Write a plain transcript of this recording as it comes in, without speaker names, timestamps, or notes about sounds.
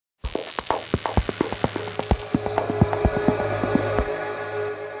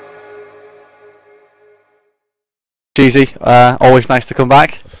Jeezy, always nice to come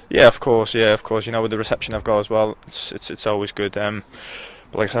back. Yeah, of course. Yeah, of course. You know, with the reception I've got as well, it's always good. But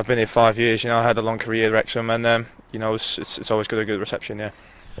like I said, I've been here 5 years. You know, I had a long career at Wrexham, and you know, it's always good, a good reception. Yeah.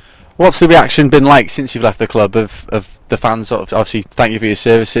 What's the reaction been like since you've left the club of the fans? Sort of, obviously, thank you for your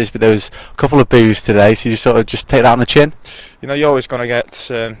services, but there was a couple of boos today, so you sort of just take that on the chin. You know, you're always going to get.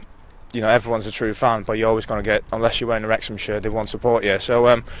 You know, everyone's a true fan, but you're always going to get, unless you're wearing a Wrexham shirt, they won't support you. So,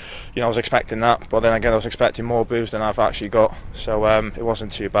 you know, I was expecting that, but then again, I was expecting more boos than I've actually got. So, it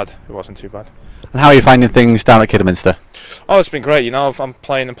wasn't too bad. It wasn't too bad. And how are you finding things down at Kidderminster? Oh, it's been great. You know, I'm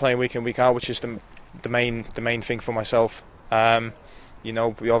playing week in, week out, which is the main thing for myself. You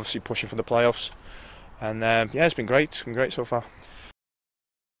know, we're obviously pushing for the playoffs, and yeah, it's been great. It's been great so far.